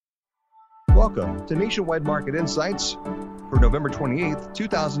Welcome to Nationwide Market Insights for November 28th,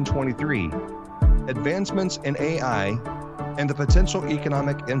 2023. Advancements in AI and the potential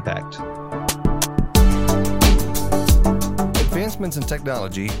economic impact. Advancements in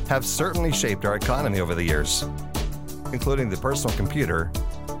technology have certainly shaped our economy over the years, including the personal computer,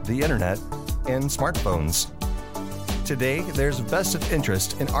 the internet, and smartphones. Today, there's vested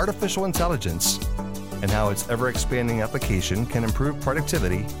interest in artificial intelligence and how its ever-expanding application can improve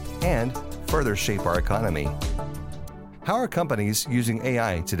productivity and further shape our economy. How are companies using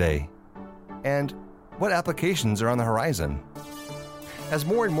AI today? And what applications are on the horizon? As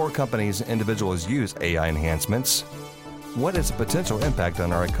more and more companies and individuals use AI enhancements, what is the potential impact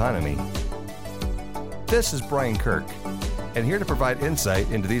on our economy? This is Brian Kirk, and here to provide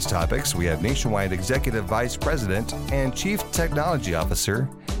insight into these topics, we have Nationwide Executive Vice President and Chief Technology Officer,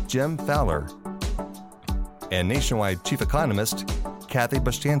 Jim Fowler, and Nationwide Chief Economist, Kathy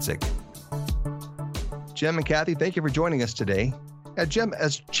Boshchansik. Jim and Kathy, thank you for joining us today. Jim,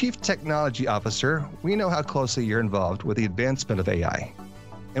 as Chief Technology Officer, we know how closely you're involved with the advancement of AI,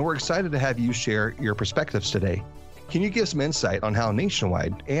 and we're excited to have you share your perspectives today. Can you give some insight on how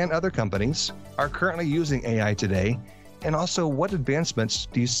Nationwide and other companies are currently using AI today, and also what advancements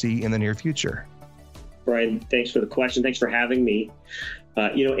do you see in the near future? Brian, thanks for the question. Thanks for having me.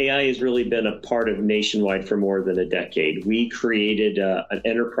 AI has really been a part of Nationwide for more than a decade. We created an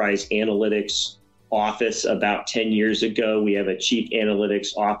enterprise analytics office about 10 years ago. We have a chief analytics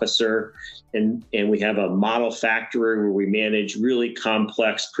officer, and we have a model factory where we manage really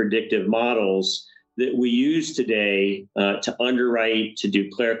complex predictive models that we use today to underwrite, to do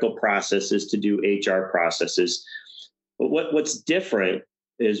clerical processes, to do HR processes. But what's different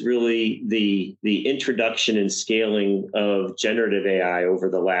is really the introduction and scaling of generative AI over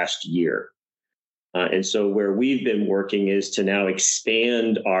the last year. And so where we've been working is to now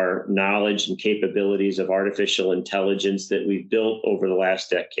expand our knowledge and capabilities of artificial intelligence that we've built over the last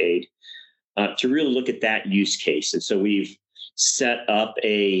decade to really look at that use case. And so we've set up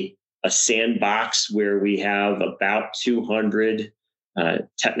a sandbox where we have about 200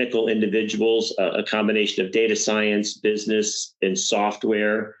 technical individuals, a combination of data science, business, and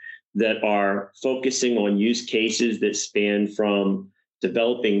software that are focusing on use cases that span from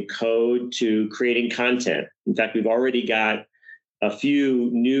developing code to creating content. In fact, we've already got a few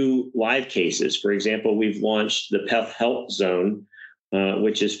new live cases. For example, we've launched the Pet Health Zone,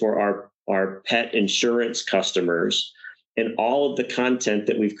 which is for our pet insurance customers. And all of the content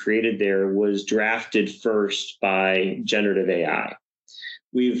that we've created there was drafted first by generative AI.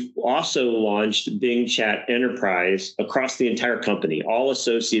 We've also launched Bing Chat Enterprise across the entire company. All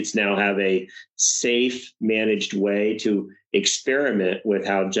associates now have a safe, managed way to experiment with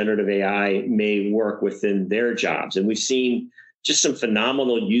how generative AI may work within their jobs. And we've seen just some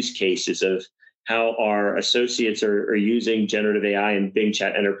phenomenal use cases of how our associates are using generative AI and Bing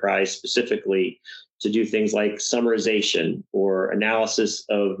Chat Enterprise specifically to do things like summarization or analysis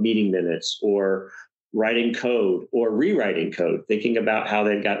of meeting minutes or writing code or rewriting code, thinking about how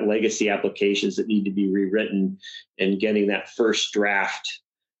they've got legacy applications that need to be rewritten and getting that first draft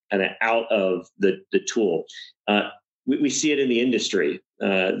kind of out of the tool. We see it in the industry.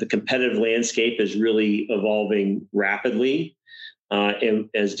 The competitive landscape is really evolving rapidly and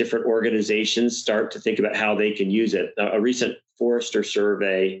as different organizations start to think about how they can use it. A recent Forrester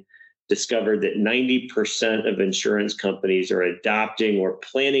survey discovered that 90% of insurance companies are adopting or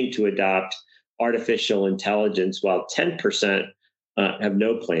planning to adopt artificial intelligence, while 10% have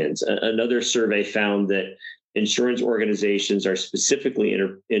no plans. Another survey found that insurance organizations are specifically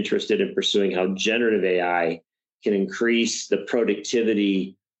interested in pursuing how generative AI can increase the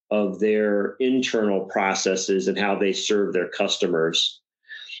productivity of their internal processes and how they serve their customers.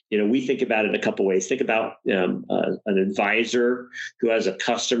 We think about it in a couple of ways. Think about an advisor who has a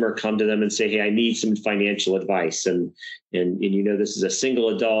customer come to them and say, "Hey, I need some financial advice." And this is a single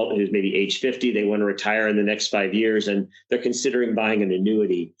adult who's maybe age 50. They want to retire in the next 5 years, and they're considering buying an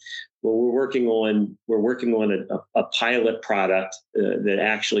annuity. Well, we're working on a pilot product that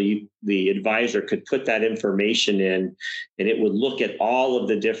actually the advisor could put that information in, and it would look at all of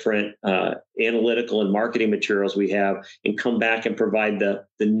the different analytical and marketing materials we have and come back and provide the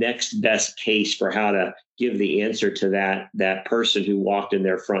next best case for how to give the answer to that person who walked in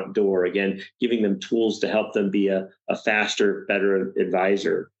their front door. Again, giving them tools to help them be a faster, better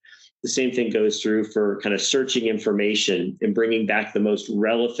advisor. The same thing goes through for kind of searching information and bringing back the most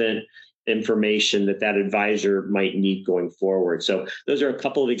relevant information that advisor might need going forward. So those are a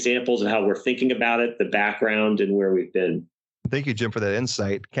couple of examples of how we're thinking about it, the background, and where we've been. Thank you, Jim, for that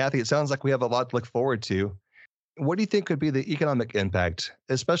insight. Kathy, it sounds like we have a lot to look forward to. What do you think could be the economic impact,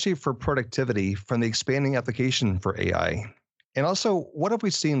 especially for productivity from the expanding application for AI? And also, what have we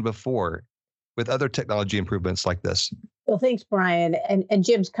seen before with other technology improvements like this? Well, thanks, Brian. And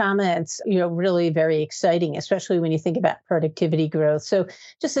Jim's comments, really very exciting, especially when you think about productivity growth. So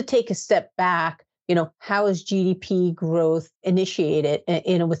just to take a step back, how is GDP growth initiated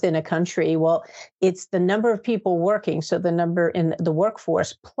within a country? Well, it's the number of people working, so the number in the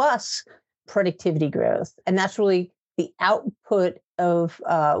workforce plus productivity growth. And that's really the output of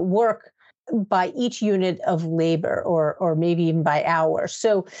work by each unit of labor or maybe even by hour.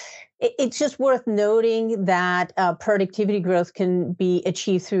 So it's just worth noting that productivity growth can be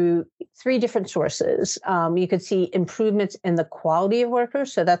achieved through three different sources. You could see improvements in the quality of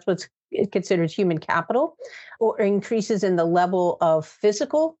workers. So that's what's considered human capital, or increases in the level of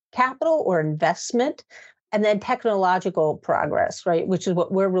physical capital or investment, and then technological progress, right, which is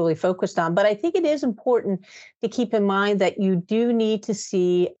what we're really focused on. But I think it is important to keep in mind that you do need to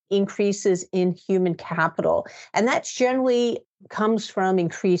see increases in human capital. And that generally comes from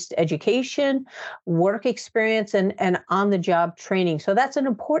increased education, work experience, and on-the-job training. So that's an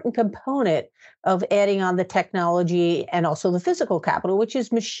important component of adding on the technology and also the physical capital, which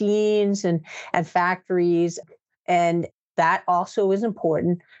is machines and factories. And that also is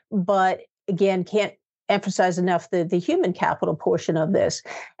important. But again, can't emphasize enough the human capital portion of this.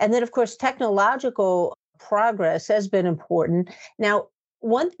 And then, of course, technological progress has been important. Now,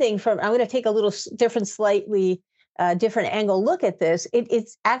 one thing I'm going to take a little slightly different angle look at this.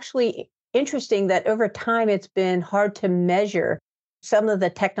 It's actually interesting that over time it's been hard to measure some of the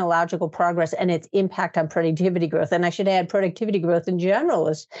technological progress and its impact on productivity growth. And I should add, productivity growth in general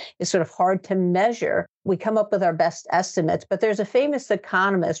is sort of hard to measure. We come up with our best estimates, but there's a famous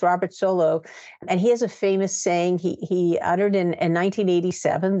economist, Robert Solow, and he has a famous saying he uttered in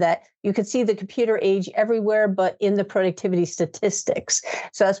 1987 that you could see the computer age everywhere but in the productivity statistics.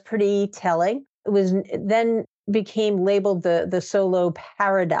 So that's pretty telling. It was then became labeled the Solow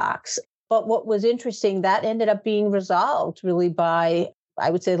paradox. But what was interesting, that ended up being resolved really by, I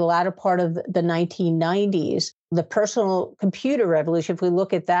would say, the latter part of the 1990s. The personal computer revolution, if we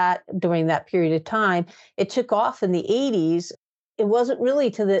look at that during that period of time, it took off in the 80s. It wasn't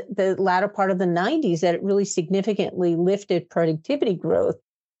really to the latter part of the 90s that it really significantly lifted productivity growth.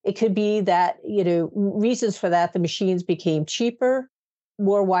 It could be that, reasons for that, the machines became cheaper,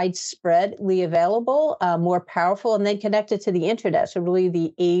 more widespreadly available, more powerful, and then connected to the internet. So really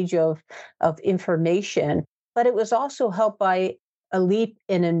the age of information. But it was also helped by a leap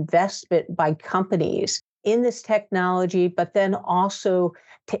in investment by companies in this technology, but then also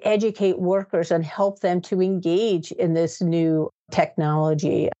to educate workers and help them to engage in this new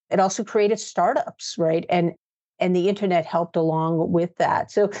technology. It also created startups, right? And the internet helped along with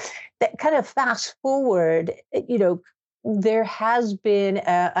that. So that kind of fast forward, there has been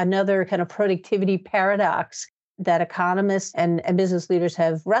another kind of productivity paradox that economists and business leaders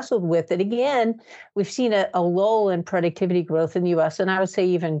have wrestled with. And again, we've seen a lull in productivity growth in the US, and I would say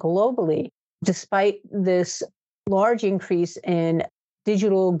even globally, despite this large increase in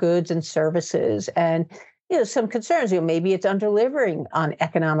digital goods and services. And some concerns, maybe it's under-delivering on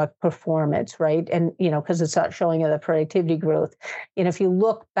economic performance, right? And, because it's not showing the productivity growth. If you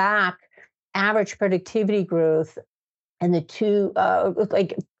look back, average productivity growth and the two,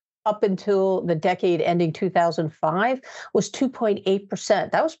 up until the decade ending 2005, was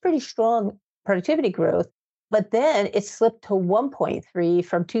 2.8%. That was pretty strong productivity growth. But then it slipped to 1.3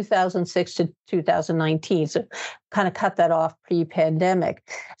 from 2006 to 2019. So kind of cut that off pre-pandemic.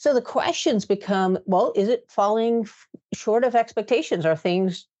 So the questions become, well, is it falling short of expectations? Are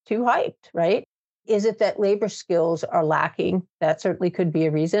things too hyped, right? Is it that labor skills are lacking? That certainly could be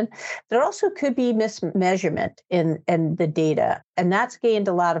a reason. There also could be mismeasurement in the data, and that's gained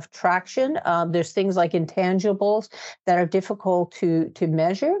a lot of traction. There's things like intangibles that are difficult to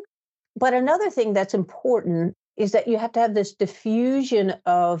measure. But another thing that's important is that you have to have this diffusion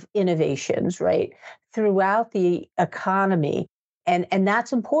of innovations, right, throughout the economy. And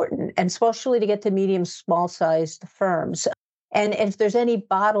that's important, and especially to get to medium, small-sized firms. And if there's any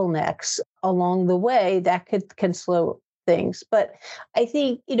bottlenecks along the way, that can slow things. But I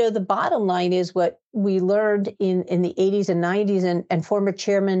think, the bottom line is what we learned in the 80s and 90s, and former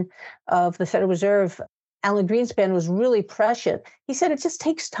chairman of the Federal Reserve, Alan Greenspan, was really prescient. He said it just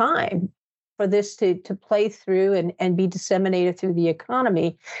takes time for this to play through and be disseminated through the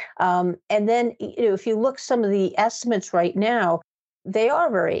economy. And then, if you look some of the estimates right now, they are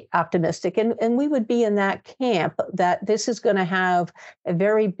very optimistic. And we would be in that camp that this is going to have a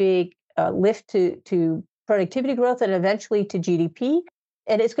very big lift to productivity growth and eventually to GDP.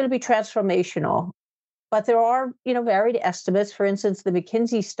 And it's going to be transformational. But there are, varied estimates. For instance, the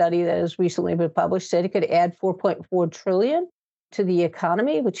McKinsey study that has recently been published said it could add 4.4 trillion to the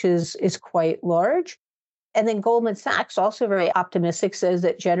economy, which is quite large. And then Goldman Sachs, also very optimistic, says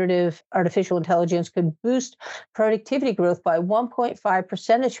that generative artificial intelligence could boost productivity growth by 1.5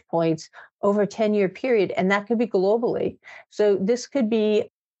 percentage points over a 10-year period, and that could be globally. So this could be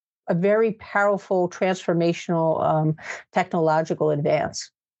a very powerful transformational technological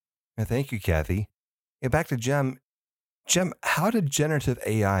advance. Thank you, Kathy. Back to Jem. Jem, how did generative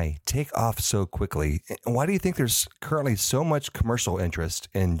AI take off so quickly? And why do you think there's currently so much commercial interest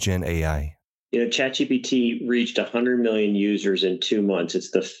in Gen AI? ChatGPT reached 100 million users in 2 months.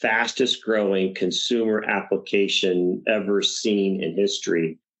 It's the fastest growing consumer application ever seen in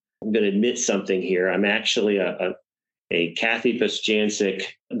history. I'm going to admit something here. I'm actually a Kathy Bostjancic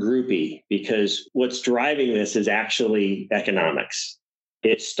groupie, because what's driving this is actually economics.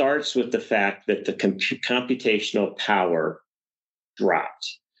 It starts with the fact that the computational power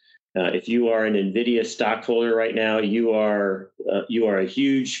dropped. If you are an NVIDIA stockholder right now, you are a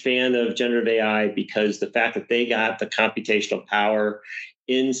huge fan of generative AI, because the fact that they got the computational power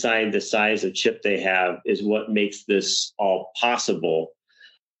inside the size of chip they have is what makes this all possible.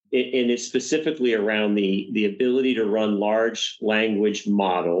 And it's specifically around the ability to run large language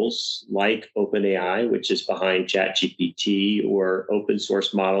models like OpenAI, which is behind ChatGPT, or open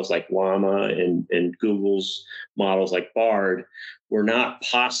source models like Llama and Google's models like Bard, were not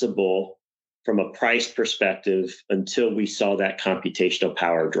possible from a price perspective until we saw that computational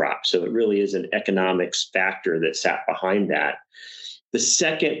power drop. So it really is an economics factor that sat behind that. The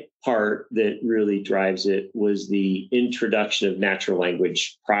second part that really drives it was the introduction of natural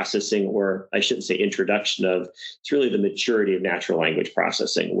language processing, or I shouldn't say introduction of, it's really the maturity of natural language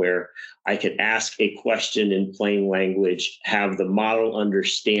processing, where I could ask a question in plain language, have the model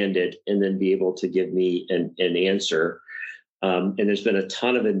understand it, and then be able to give me an answer. And there's been a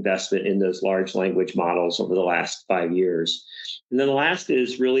ton of investment in those large language models over the last 5 years. And then the last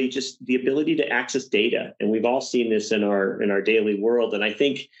is really just the ability to access data. And we've all seen this in our daily world. And I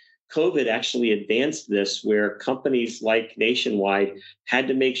think COVID actually advanced this, where companies like Nationwide had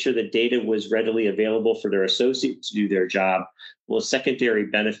to make sure that data was readily available for their associates to do their job. Well, a secondary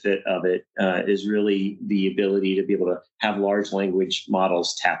benefit of it is really the ability to be able to have large language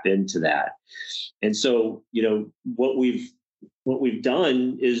models tap into that. And so, what we've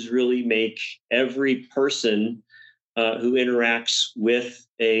done is really make every person who interacts with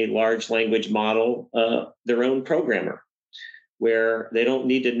a large language model their own programmer, where they don't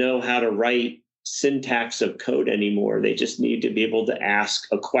need to know how to write syntax of code anymore. They just need to be able to ask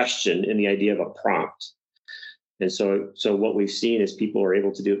a question in the idea of a prompt. And so what we've seen is people are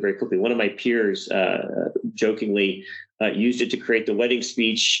able to do it very quickly. One of my peers jokingly used it to create the wedding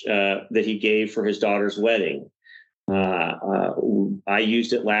speech that he gave for his daughter's wedding. I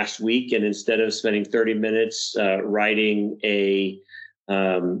used it last week, and instead of spending 30 minutes writing a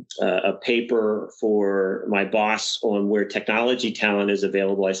paper for my boss on where technology talent is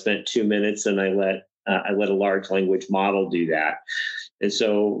available, I spent 2 minutes, and I let a large language model do that. And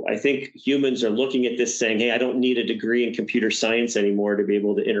so I think humans are looking at this saying, hey, I don't need a degree in computer science anymore to be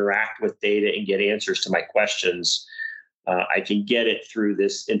able to interact with data and get answers to my questions. I can get it through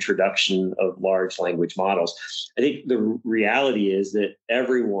this introduction of large language models. I think the reality is that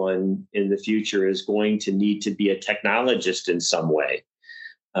everyone in the future is going to need to be a technologist in some way.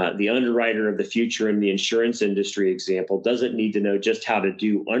 The underwriter of the future in the insurance industry example doesn't need to know just how to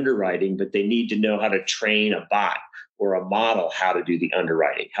do underwriting, but they need to know how to train a bot or a model how to do the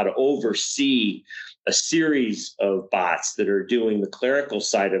underwriting, how to oversee a series of bots that are doing the clerical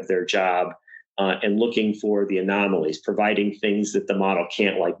side of their job and looking for the anomalies, providing things that the model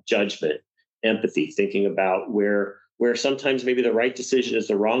can't, like judgment, empathy, thinking about where sometimes maybe the right decision is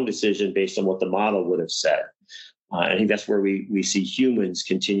the wrong decision based on what the model would have said. I think that's where we see humans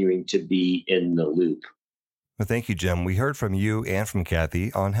continuing to be in the loop. Well, thank you, Jem. We heard from you and from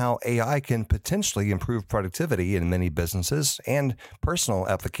Kathy on how AI can potentially improve productivity in many businesses and personal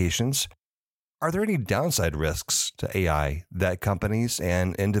applications. Are there any downside risks to AI that companies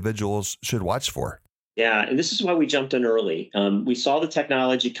and individuals should watch for? Yeah, and this is why we jumped in early. We saw the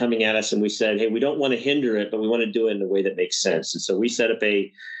technology coming at us, and we said, hey, we don't want to hinder it, but we want to do it in a way that makes sense. And so we set up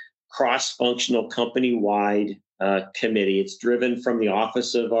a cross-functional company-wide committee. It's driven from the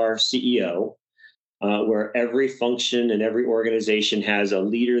office of our CEO, where every function and every organization has a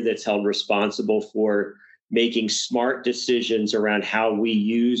leader that's held responsible for making smart decisions around how we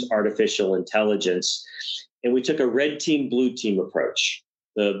use artificial intelligence. And we took a red team, blue team approach.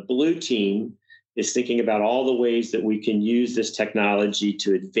 The blue team is thinking about all the ways that we can use this technology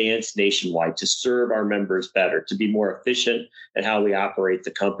to advance nationwide, to serve our members better, to be more efficient at how we operate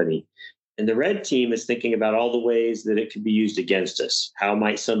the company. And the red team is thinking about all the ways that it could be used against us. How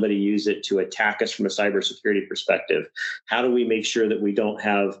might somebody use it to attack us from a cybersecurity perspective? How do we make sure that we don't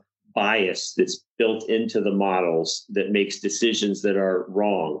have bias that's built into the models that makes decisions that are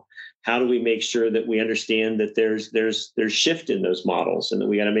wrong? How do we make sure that we understand that there's shift in those models, and that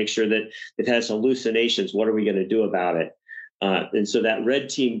we got to make sure that it has hallucinations? What are we going to do about it? And so that red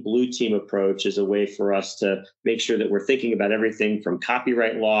team, blue team approach is a way for us to make sure that we're thinking about everything from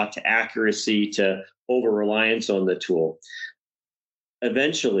copyright law to accuracy to over reliance on the tool.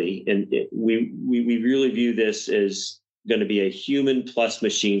 Eventually, and we really view this as going to be a human plus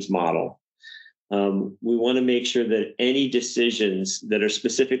machines model. We want to make sure that any decisions that are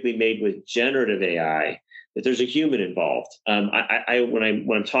specifically made with generative AI, that there's a human involved. When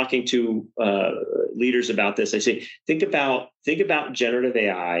I'm talking to leaders about this, I say, think about generative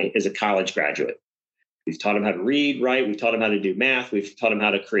AI as a college graduate. We've taught them how to read, write. We've taught them how to do math. We've taught them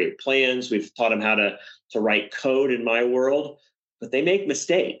how to create plans. We've taught them how to write code in my world. But they make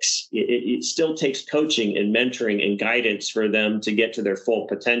mistakes. It still takes coaching and mentoring and guidance for them to get to their full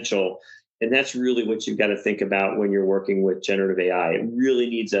potential. And that's really what you've got to think about when you're working with generative AI. It really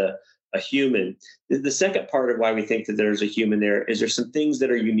needs a human. The second part of why we think that there's a human there is there's some things that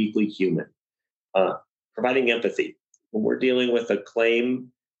are uniquely human. Providing empathy. When we're dealing with a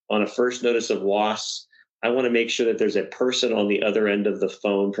claim on a first notice of loss, I want to make sure that there's a person on the other end of the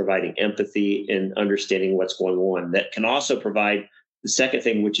phone providing empathy and understanding what's going on. That can also provide the second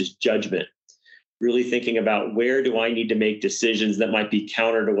thing, which is judgment. Really thinking about, where do I need to make decisions that might be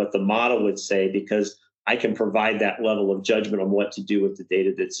counter to what the model would say, because I can provide that level of judgment on what to do with the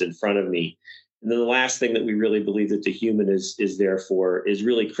data that's in front of me. And then the last thing that we really believe that the human is there for is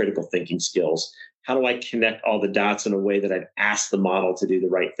really critical thinking skills. How do I connect all the dots in a way that I've asked the model to do the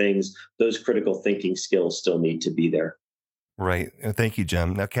right things? Those critical thinking skills still need to be there. Right. Thank you,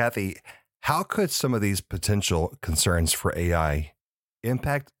 Jim. Now, Kathy, how could some of these potential concerns for AI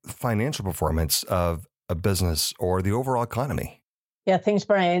impact financial performance of a business or the overall economy? Yeah, thanks,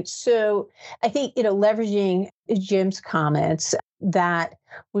 Brian. So I think, leveraging Jim's comments, that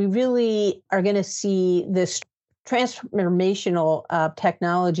we really are going to see this transformational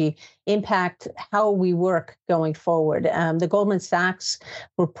technology impact how we work going forward. The Goldman Sachs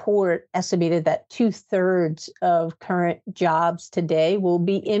report estimated that 2/3 of current jobs today will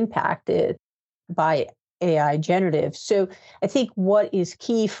be impacted by AI generative. So I think what is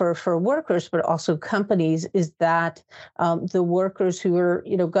key for workers, but also companies, is that the workers who are,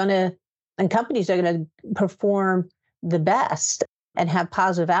 and companies are going to perform the best and have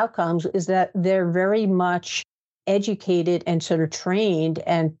positive outcomes, is that they're very much educated and sort of trained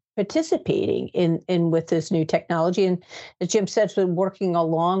and participating in with this new technology. And as Jim said, so working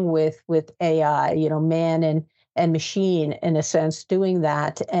along with AI, man and machine, in a sense, doing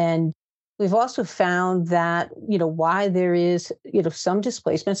that. And we've also found that, why there is, some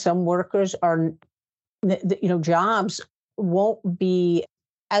displacement, some workers are, jobs won't be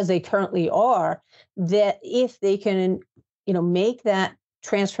as they currently are, that if they can, make that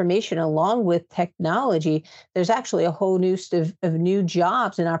transformation along with technology, there's actually a whole new of new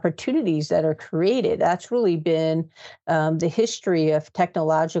jobs and opportunities that are created. That's really been the history of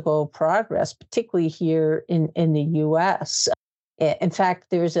technological progress, particularly here in the U.S. In fact,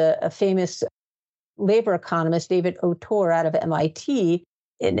 there's a famous labor economist, David Autor, out of MIT,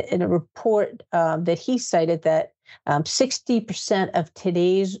 in a report that he cited that 60% of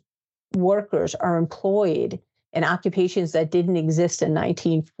today's workers are employed in occupations that didn't exist in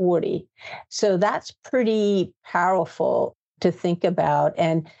 1940. So that's pretty powerful to think about.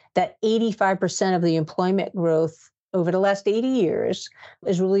 And that 85% of the employment growth over the last 80 years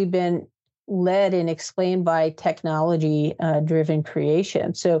has really been led and explained by technology driven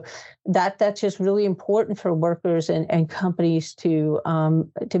creation. So that's just really important for workers and companies to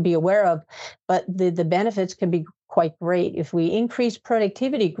be aware of. But the benefits can be quite great. If we increase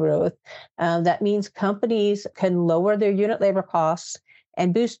productivity growth, that means companies can lower their unit labor costs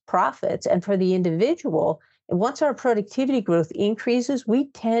and boost profits. And for the individual, once our productivity growth increases, we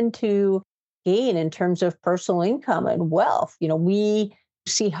tend to gain in terms of personal income and wealth. We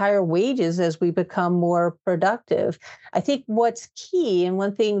see higher wages as we become more productive. I think what's key, and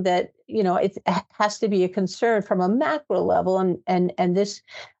one thing that, it has to be a concern from a macro level, and this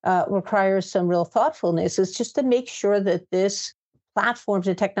requires some real thoughtfulness, is just to make sure that this platforms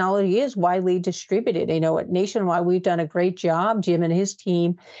and technology is widely distributed. At Nationwide, we've done a great job, Jim and his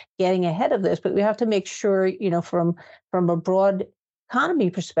team, getting ahead of this, but we have to make sure, from a broad economy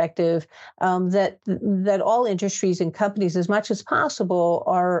perspective, that all industries and companies, as much as possible,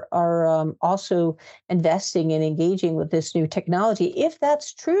 are also investing and engaging with this new technology. If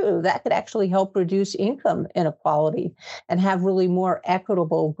that's true, that could actually help reduce income inequality and have really more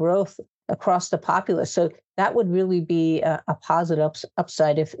equitable growth across the populace. So that would really be a positive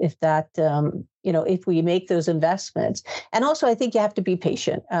upside if that, if we make those investments. And also, I think you have to be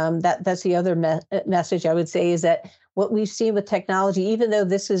patient. That's the other message I would say, is that what we've seen with technology, even though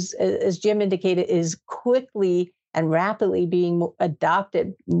this is, as Jim indicated, is quickly and rapidly being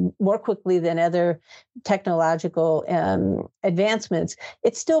adopted more quickly than other technological advancements,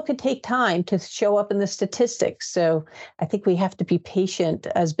 it still could take time to show up in the statistics. So I think we have to be patient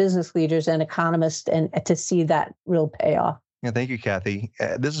as business leaders and economists and to see that real payoff. Yeah, thank you, Kathy.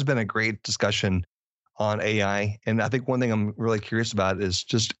 This has been a great discussion on AI. And I think one thing I'm really curious about is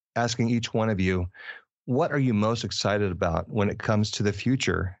just asking each one of you, what are you most excited about when it comes to the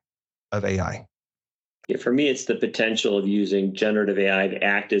future of AI? Yeah, for me, it's the potential of using generative AI to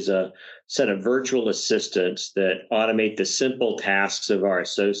act as a set of virtual assistants that automate the simple tasks of our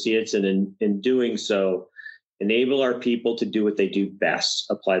associates, and in doing so, enable our people to do what they do best,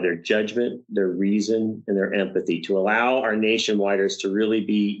 apply their judgment, their reason, and their empathy to allow our nationwiders to really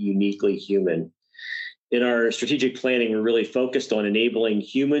be uniquely human. In our strategic planning, we're really focused on enabling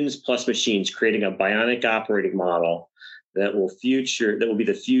humans plus machines, creating a bionic operating model that will be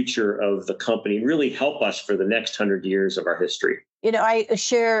the future of the company, really help us for the next 100 years of our history. I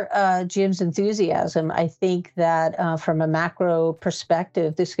share Jim's enthusiasm. I think that from a macro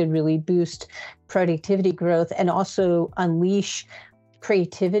perspective, this could really boost productivity growth and also unleash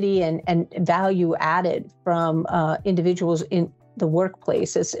creativity and value added from individuals in the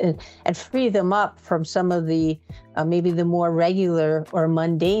workplaces and free them up from some of the maybe the more regular or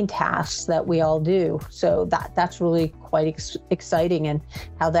mundane tasks that we all do. So that's really quite exciting, and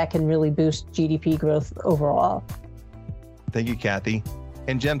how that can really boost GDP growth overall. Thank you, Kathy.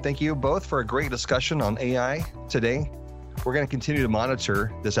 And Jim, thank you both for a great discussion on AI today. We're going to continue to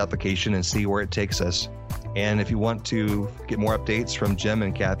monitor this application and see where it takes us. And if you want to get more updates from Jim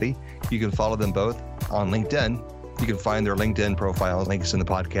and Kathy, you can follow them both on LinkedIn. You can find their LinkedIn profile links in the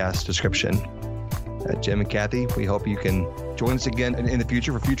podcast description. Jim and Kathy, we hope you can join us again in the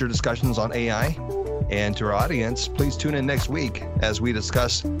future for future discussions on AI. And to our audience, please tune in next week as we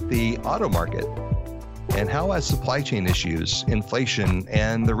discuss the auto market and how has supply chain issues, inflation,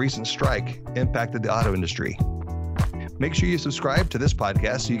 and the recent strike impacted the auto industry. Make sure you subscribe to this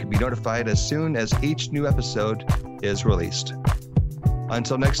podcast so you can be notified as soon as each new episode is released.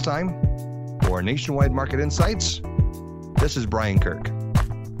 Until next time, for Nationwide Market Insights, this is Brian Kirk.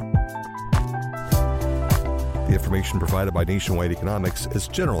 The information provided by Nationwide Economics is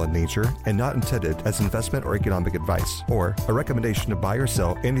general in nature and not intended as investment or economic advice, or a recommendation to buy or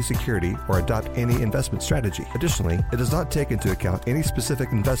sell any security or adopt any investment strategy. Additionally, it does not take into account any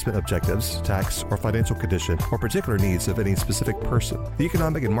specific investment objectives, tax or financial condition, or particular needs of any specific person. The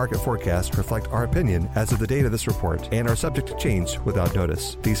economic and market forecasts reflect our opinion as of the date of this report and are subject to change without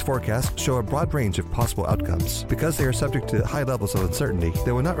notice. These forecasts show a broad range of possible outcomes. Because they are subject to high levels of uncertainty,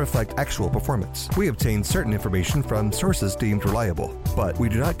 they will not reflect actual performance. We obtain certain information from sources deemed reliable, but we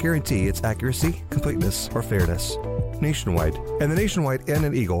do not guarantee its accuracy, completeness, or fairness. Nationwide and the Nationwide N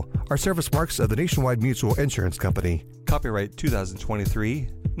and Eagle are service marks of the Nationwide Mutual Insurance Company. Copyright 2023,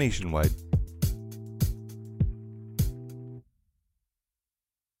 Nationwide.